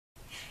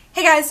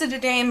Hey guys, so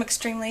today I'm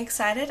extremely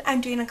excited. I'm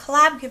doing a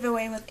collab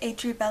giveaway with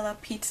ADriBella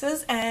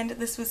Pizzazz, and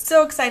this was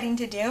so exciting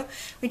to do.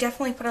 We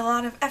definitely put a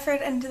lot of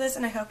effort into this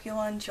and I hope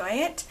you'll enjoy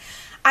it.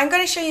 I'm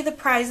going to show you the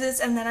prizes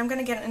and then I'm going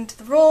to get into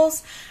the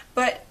rules.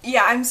 But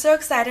yeah, I'm so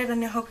excited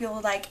and I hope you'll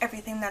like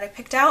everything that I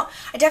picked out.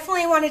 I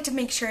definitely wanted to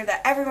make sure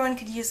that everyone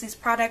could use these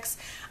products,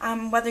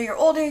 whether you're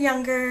older,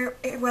 younger,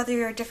 whether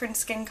you're a different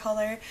skin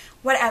color,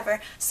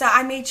 whatever. So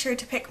I made sure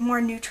to pick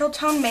more neutral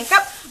tone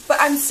makeup, but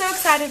I'm so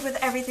excited with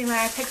everything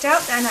that I picked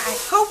out and I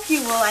hope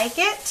you will like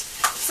it.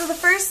 So the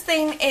first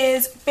thing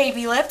is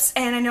baby lips,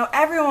 and I know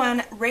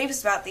everyone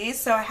raves about these,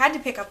 so I had to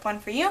pick up one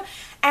for you,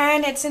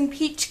 and it's in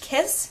Peach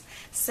Kiss.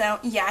 So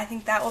yeah, I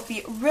think that will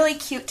be really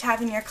cute to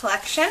have in your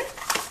collection.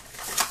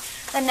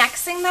 The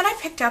next thing that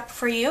I picked up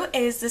for you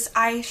is this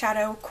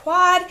eyeshadow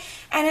quad,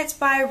 and it's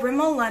by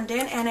Rimmel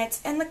London, and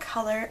it's in the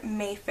color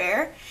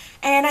Mayfair.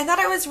 And I thought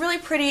it was really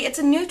pretty. It's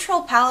a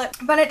neutral palette,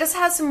 but it just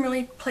has some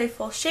really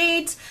playful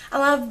shades. I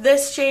love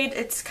this shade.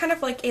 It's kind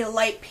of like a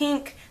light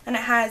pink, and it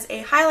has a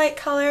highlight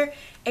color,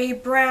 a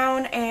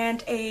brown,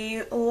 and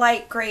a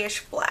light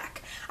grayish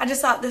black. I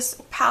just thought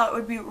this palette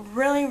would be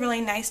really,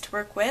 really nice to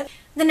work with.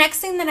 The next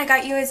thing that I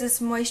got you is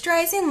this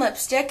moisturizing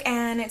lipstick,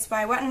 and it's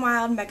by Wet n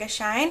Wild Mega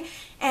Shine,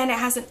 and it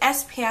has an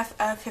SPF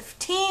of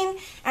 15,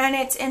 and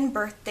it's in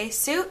Birthday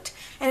Suit,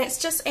 and it's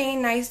just a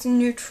nice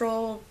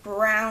neutral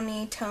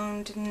brownie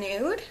toned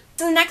nude.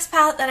 So the next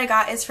palette that I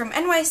got is from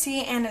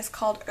NYC, and it's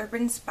called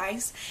Urban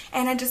Spice,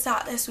 and I just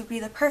thought this would be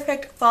the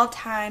perfect fall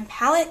time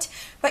palette,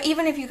 but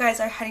even if you guys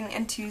are heading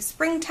into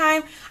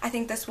springtime, I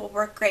think this will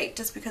work great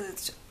just because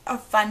it's a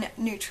fun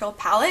neutral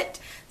palette.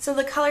 So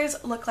the colors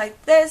look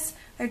like this.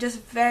 They're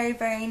just very,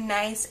 very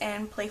nice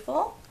and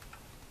playful.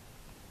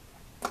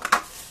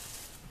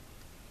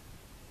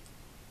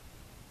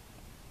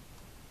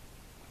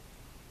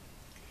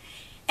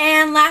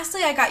 And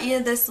lastly, I got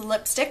you this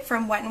lipstick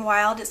from Wet n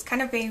Wild. It's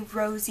kind of a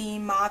rosy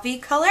mauve-y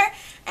color,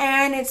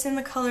 and it's in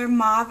the color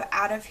Mauve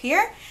Out of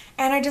Here.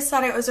 And I just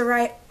thought it was a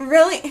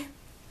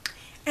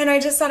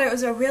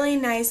really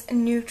nice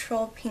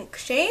neutral pink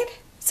shade.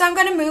 So I'm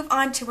going to move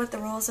on to what the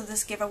rules of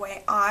this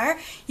giveaway are.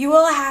 You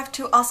will have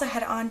to also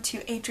head on to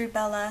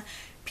ADriBella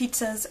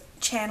Pizza's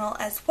channel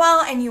as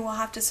well, and you will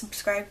have to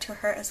subscribe to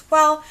her as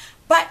well,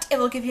 but it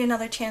will give you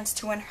another chance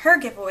to win her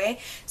giveaway.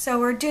 So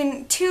we're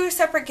doing two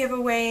separate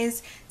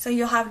giveaways, so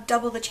you'll have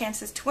double the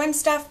chances to win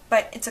stuff,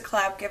 but it's a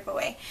collab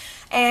giveaway.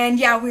 And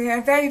yeah, we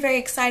are very, very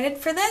excited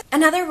for this.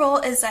 Another rule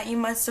is that you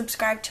must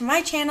subscribe to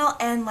my channel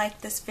and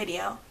like this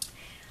video.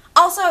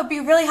 Also, it would be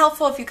really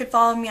helpful if you could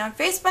follow me on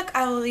Facebook.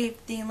 I will leave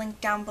the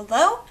link down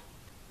below.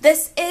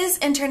 This is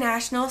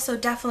international, so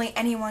definitely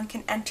anyone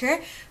can enter.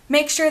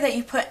 Make sure that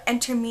you put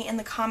enter me in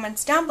the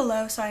comments down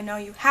below so I know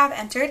you have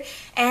entered.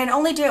 And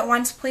only do it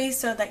once, please,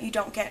 so that you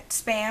don't get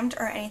spammed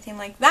or anything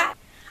like that.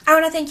 I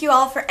want to thank you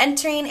all for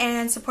entering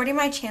and supporting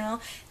my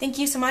channel. Thank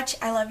you so much.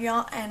 I love you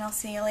all, and I'll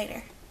see you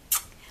later.